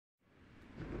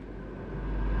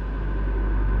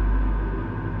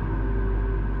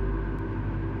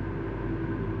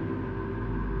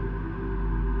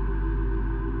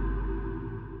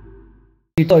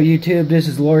Hello YouTube, this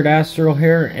is Lord Astral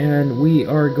here, and we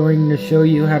are going to show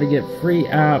you how to get free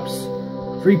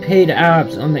paid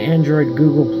apps on the Android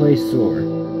Google Play Store.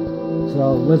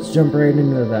 So let's jump right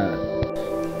into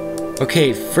that.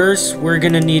 Okay, first we're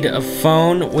gonna need a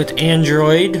phone with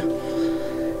Android,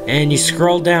 and you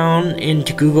scroll down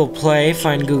into Google Play,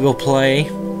 find Google Play.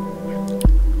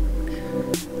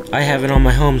 I have it on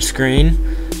my home screen.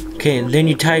 Okay, and then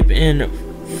you type in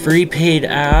free paid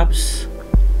apps.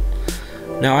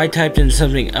 Now I typed in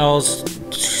something else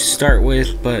to start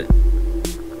with, but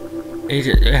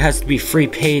it has to be free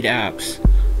paid apps.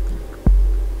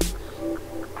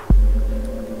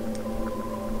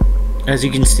 As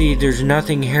you can see, there's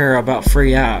nothing here about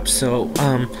free apps, so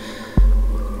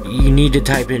you need to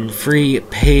type in free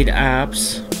paid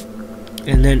apps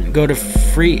and then go to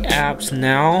free apps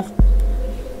now.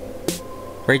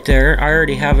 Right there. I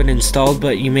already have it installed,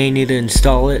 but you may need to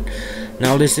install it.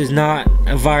 Now this is not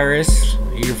a virus.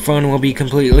 Your phone will be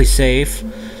completely safe.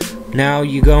 Now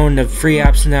you go into free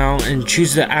apps now and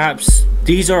choose the apps.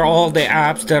 These are all the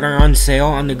apps that are on sale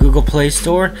on the Google Play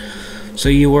Store. So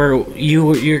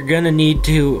you're gonna need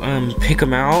to pick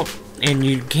them out, and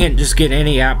you can't just get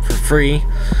any app for free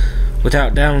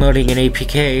without downloading an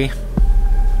APK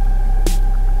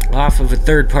off of a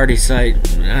third-party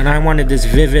site. And I wanted this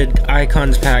Vivid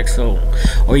Icons pack, so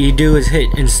all you do is hit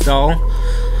install,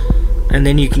 and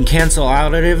then you can cancel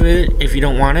out of it if you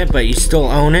don't want it, but you still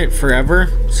own it forever,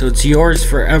 so it's yours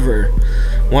forever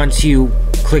once you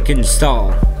click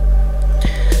install.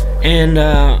 And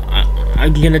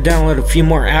I'm gonna download a few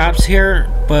more apps here,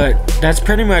 but that's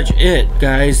pretty much it,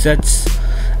 guys.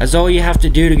 That's all you have to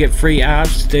do to get free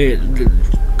apps.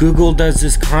 Google does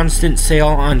this constant sale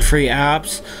on free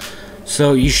apps,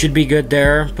 so you should be good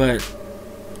there, but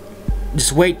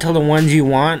just wait till the ones you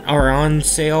want are on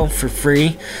sale for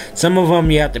free. Some of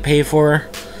them you have to pay for,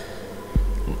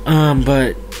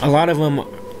 but a lot of them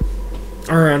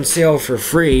are on sale for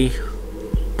free,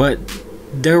 but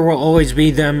there will always be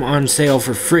them on sale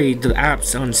for free, the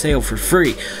apps on sale for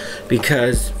free,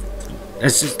 because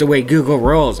that's just the way Google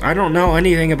rolls. I don't know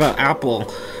anything about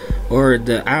Apple or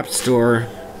the App Store.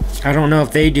 I don't know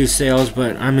if they do sales,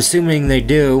 but I'm assuming they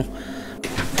do.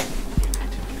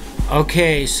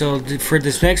 Okay, so for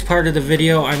this next part of the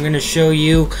video, I'm going to show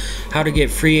you how to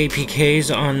get free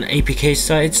APKs on APK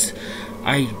sites.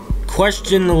 I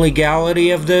question the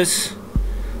legality of this,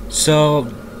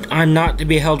 so I'm not to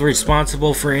be held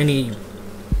responsible for any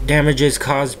damages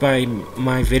caused by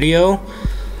my video.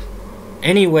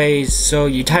 Anyways, so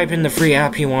you type in the free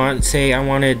app you want. Say I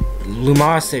wanted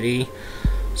Lumosity,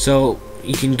 so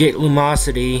you can get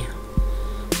Lumosity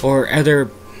or other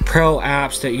pro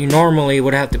apps that you normally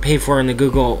would have to pay for in the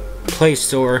Google Play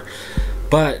Store,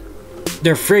 but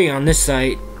they're free on this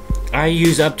site. I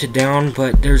use Up to Down,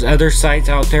 but there's other sites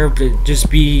out there, but just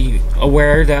be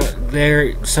aware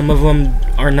that some of them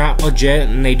are not legit,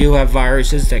 and they do have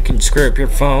viruses that can screw up your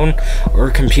phone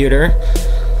or computer.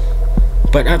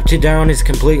 But Up to Down is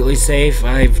completely safe.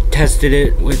 I've tested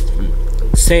it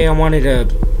with, say I wanted a,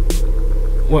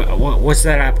 what's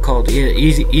that app called?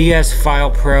 ES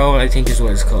File Pro, I think is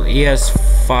what it's called. ES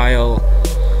File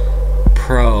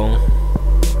Pro.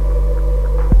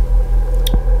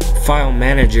 File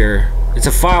Manager. It's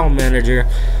a file manager,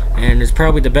 and it's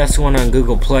probably the best one on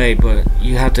Google Play, but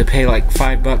you have to pay like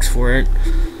 $5 for it,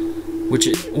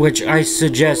 which I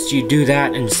suggest you do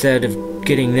that instead of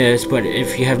getting this. But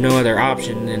if you have no other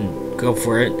option, then go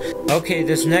for it. Okay,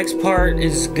 this next part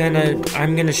is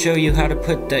I'm gonna show you how to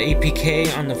put the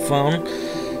APK on the phone.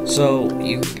 So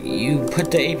you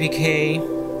put the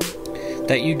APK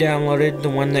that you downloaded, the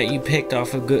one that you picked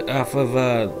off of the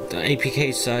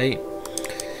APK site.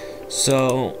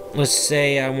 So let's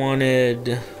say I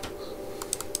wanted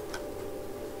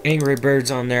Angry Birds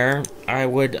on there. I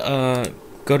would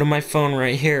go to my phone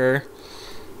right here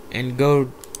and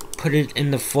go put it in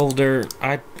the folder.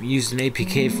 I used an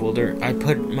APK folder. I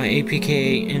put my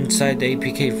APK inside the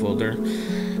APK folder,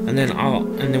 and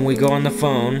then we go on the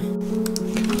phone.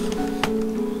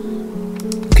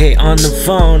 Okay, on the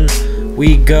phone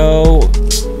we go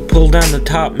pull down the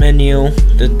top menu,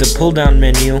 the pull down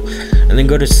menu, and then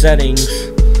go to settings,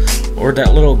 or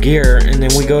that little gear, and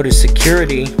then we go to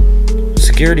security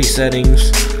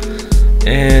settings,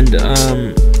 and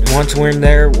once we're in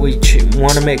there, we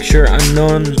want to make sure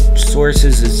unknown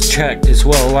sources is checked. This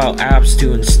will allow apps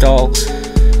to install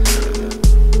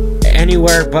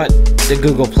anywhere but the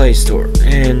Google Play Store,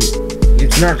 and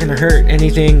it's not going to hurt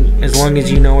anything as long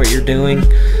as you know what you're doing,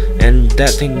 and that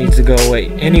thing needs to go away.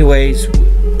 Anyways,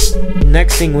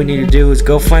 next thing we need to do is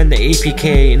go find the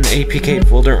APK in the APK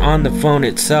folder on the phone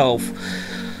itself.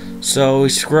 So we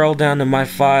scroll down to my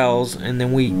files, and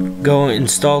then we go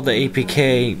install the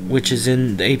APK, which is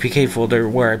in the APK folder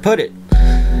where I put it.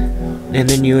 And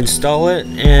then you install it,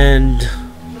 and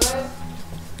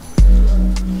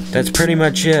that's pretty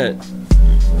much it.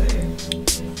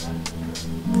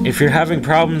 If you're having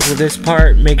problems with this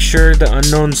part, make sure the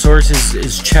unknown source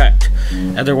is checked.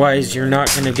 Otherwise, you're not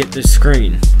going to get this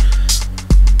screen.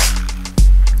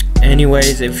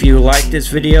 Anyways, if you liked this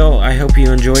video, I hope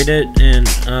you enjoyed it, and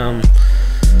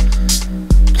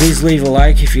please leave a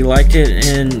like if you liked it,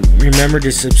 and remember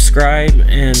to subscribe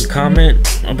and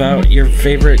comment about your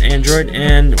favorite Android,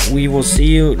 and we will see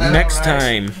you next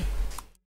time.